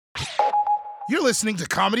You're listening to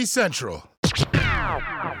Comedy Central.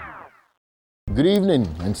 Good evening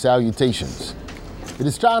and salutations. It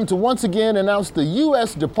is time to once again announce the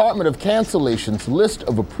U.S. Department of Cancellations list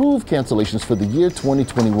of approved cancellations for the year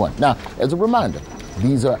 2021. Now, as a reminder,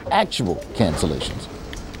 these are actual cancellations.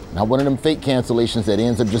 Not one of them fake cancellations that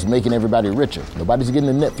ends up just making everybody richer. Nobody's getting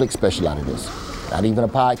a Netflix special out of this. Not even a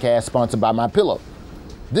podcast sponsored by MyPillow.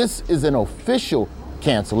 This is an official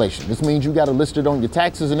cancellation. This means you got to list it on your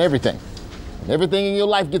taxes and everything. And everything in your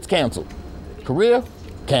life gets canceled. Career,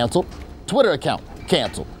 canceled. Twitter account,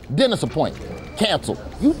 canceled. Dentist appointment, canceled.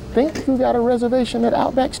 You think you got a reservation at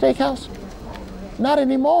Outback Steakhouse? Not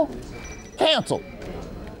anymore. Canceled.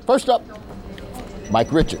 First up,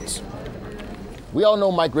 Mike Richards. We all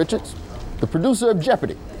know Mike Richards, the producer of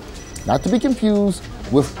Jeopardy. Not to be confused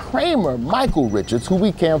with Kramer Michael Richards, who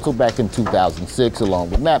we canceled back in 2006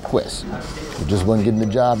 along with MapQuest. You just wasn't getting the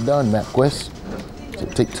job done, MapQuest. So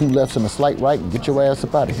take 2 lefts and a slight right and get your ass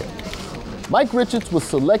up out of here. Mike Richards was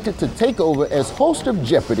selected to take over as host of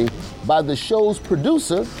Jeopardy by the show's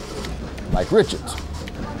producer, Mike Richards.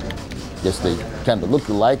 Guess they kind of looked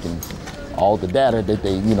alike, and all the data that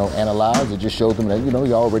they, analyzed, it just showed them that,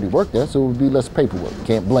 he already worked there, so it would be less paperwork.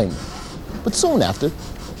 Can't blame him. But soon after,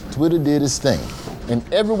 Twitter did its thing, and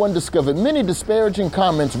everyone discovered many disparaging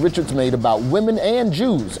comments Richards made about women and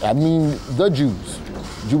Jews. I mean, the Jews,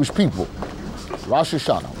 Jewish people. Rosh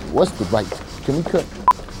Hashanah, what's the right? Can we cut?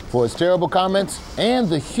 For his terrible comments and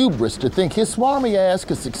the hubris to think his smarmy ass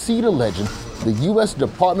could succeed a legend, the U.S.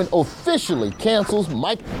 Department officially cancels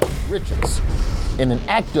Mike Richards in an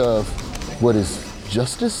act of, what is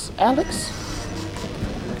justice, Alex?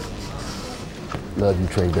 Love you,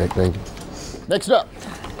 Trey Beck, baby. Next up,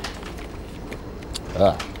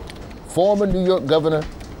 former New York Governor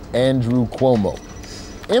Andrew Cuomo.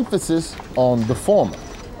 Emphasis on the former.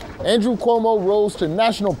 Andrew Cuomo rose to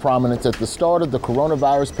national prominence at the start of the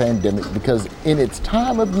coronavirus pandemic because in its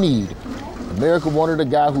time of need, America wanted a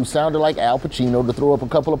guy who sounded like Al Pacino to throw up a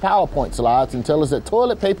couple of PowerPoint slides and tell us that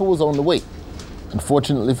toilet paper was on the way.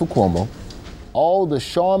 Unfortunately for Cuomo, all the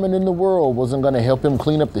charmin in the world wasn't going to help him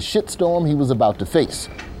clean up the shitstorm he was about to face.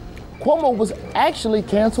 Cuomo was actually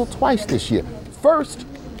canceled twice this year. First,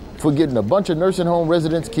 for getting a bunch of nursing home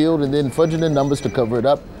residents killed and then fudging the numbers to cover it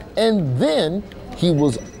up. And then he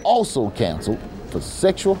was also canceled for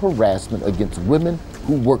sexual harassment against women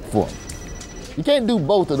who work for him. You can't do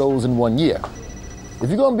both of those in 1 year. If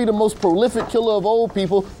you're going to be the most prolific killer of old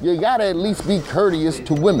people, you got to at least be courteous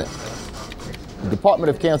to women. The Department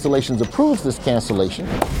of Cancellations approves this cancellation,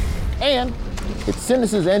 and it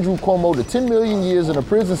sentences Andrew Cuomo to 10 million years in a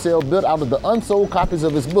prison cell built out of the unsold copies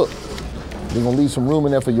of his book. They're going to leave some room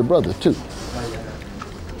in there for your brother, too.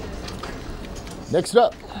 Next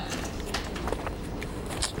up,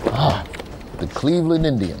 the Cleveland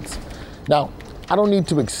Indians. Now, I don't need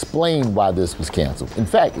to explain why this was canceled. In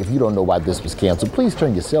fact, if you don't know why this was canceled, please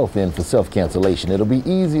turn yourself in for self-cancellation. It'll be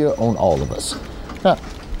easier on all of us. Now,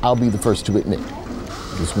 I'll be the first to admit,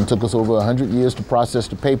 this one took us over 100 years to process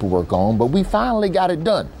the paperwork on, but we finally got it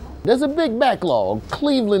done. There's a big backlog.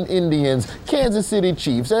 Cleveland Indians, Kansas City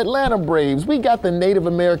Chiefs, Atlanta Braves. We got the Native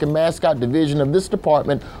American mascot division of this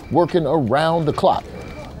department working around the clock.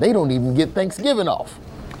 They don't even get Thanksgiving off.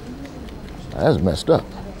 That's messed up.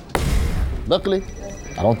 Luckily,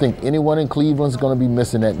 I don't think anyone in Cleveland's going to be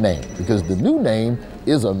missing that name because the new name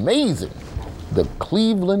is amazing. The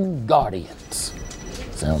Cleveland Guardians.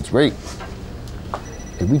 Sounds great.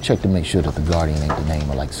 Hey, we check to make sure that the Guardian ain't the name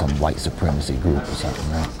of like some white supremacy group or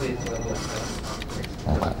something, right?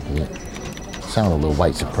 Okay, yeah. Sound a little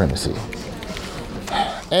white supremacy.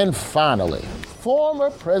 And finally, former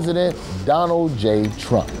President Donald J.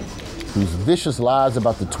 Trump, whose vicious lies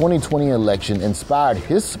about the 2020 election inspired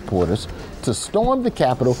his supporters to storm the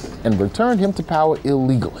Capitol and return him to power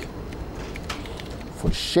illegally.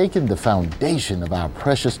 For shaking the foundation of our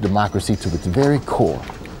precious democracy to its very core,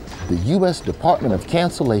 the U.S. Department of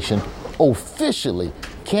Cancellation officially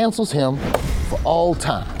cancels him for all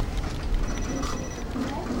time.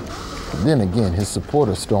 And then again, his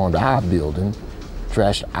supporters stormed our building,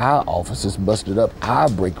 trashed our offices, busted up our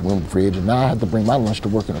break room fridge, and now I have to bring my lunch to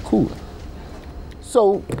work in a cooler.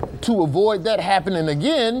 So, to avoid that happening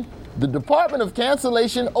again, the Department of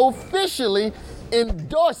Cancellation officially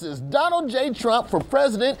endorses Donald J. Trump for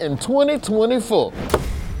president in 2024.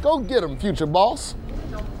 Go get him, future boss.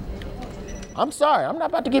 I'm sorry, I'm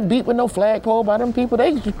not about to get beat with no flagpole by them people.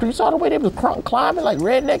 You saw the way they was climbing like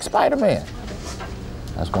redneck Spider-Man.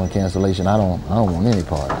 That's one cancellation I don't want any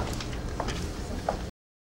part of.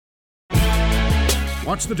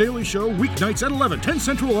 Watch The Daily Show weeknights at 11, 10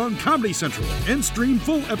 Central on Comedy Central, and stream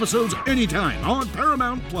full episodes anytime on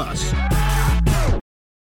Paramount+.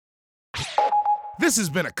 This has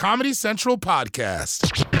been a Comedy Central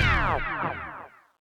podcast.